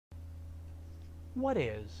What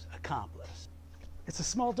is accomplice? It's a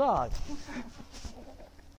small dog.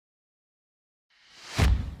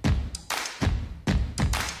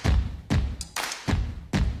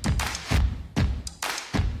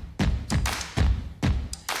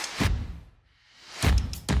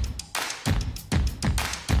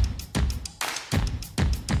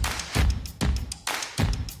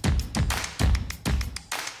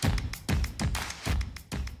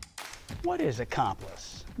 What is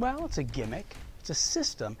accomplice? Well, it's a gimmick, it's a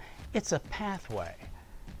system, it's a pathway.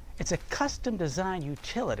 It's a custom designed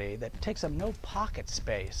utility that takes up no pocket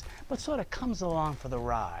space, but sort of comes along for the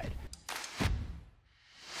ride.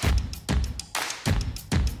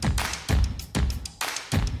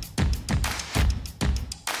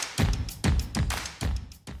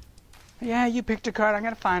 Yeah, you picked a card, I'm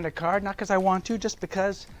going to find a card, not because I want to, just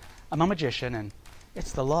because I'm a magician and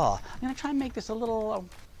it's the law. I'm going to try and make this a little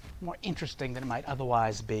more interesting than it might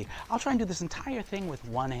otherwise be. I'll try and do this entire thing with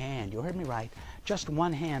one hand. You heard me right. Just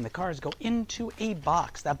one hand. The cards go into a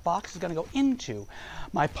box. That box is going to go into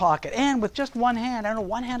my pocket. And with just one hand, I don't know,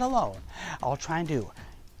 one hand alone, I'll try and do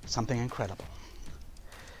something incredible.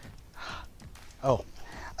 Oh,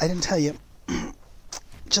 I didn't tell you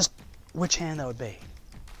just which hand that would be.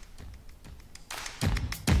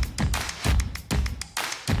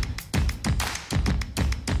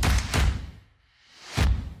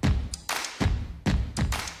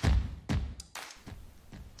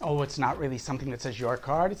 Oh, it's not really something that says your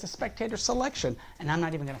card. It's a spectator selection, and I'm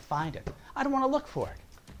not even going to find it. I don't want to look for it.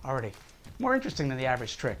 Already more interesting than the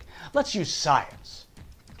average trick. Let's use science.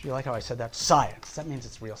 Do you like how I said that? Science. That means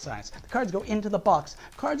it's real science. The cards go into the box.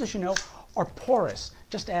 Cards, as you know, are porous,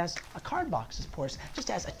 just as a card box is porous, just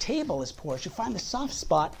as a table is porous. You find the soft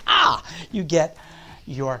spot, you get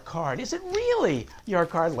your card. Is it really your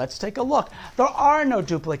card? Let's take a look. There are no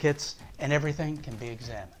duplicates, and everything can be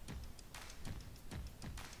examined.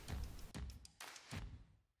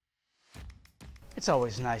 It's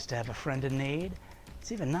always nice to have a friend in need.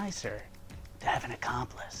 It's even nicer to have an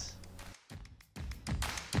accomplice.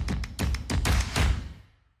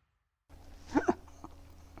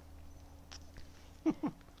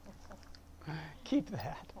 Keep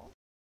that.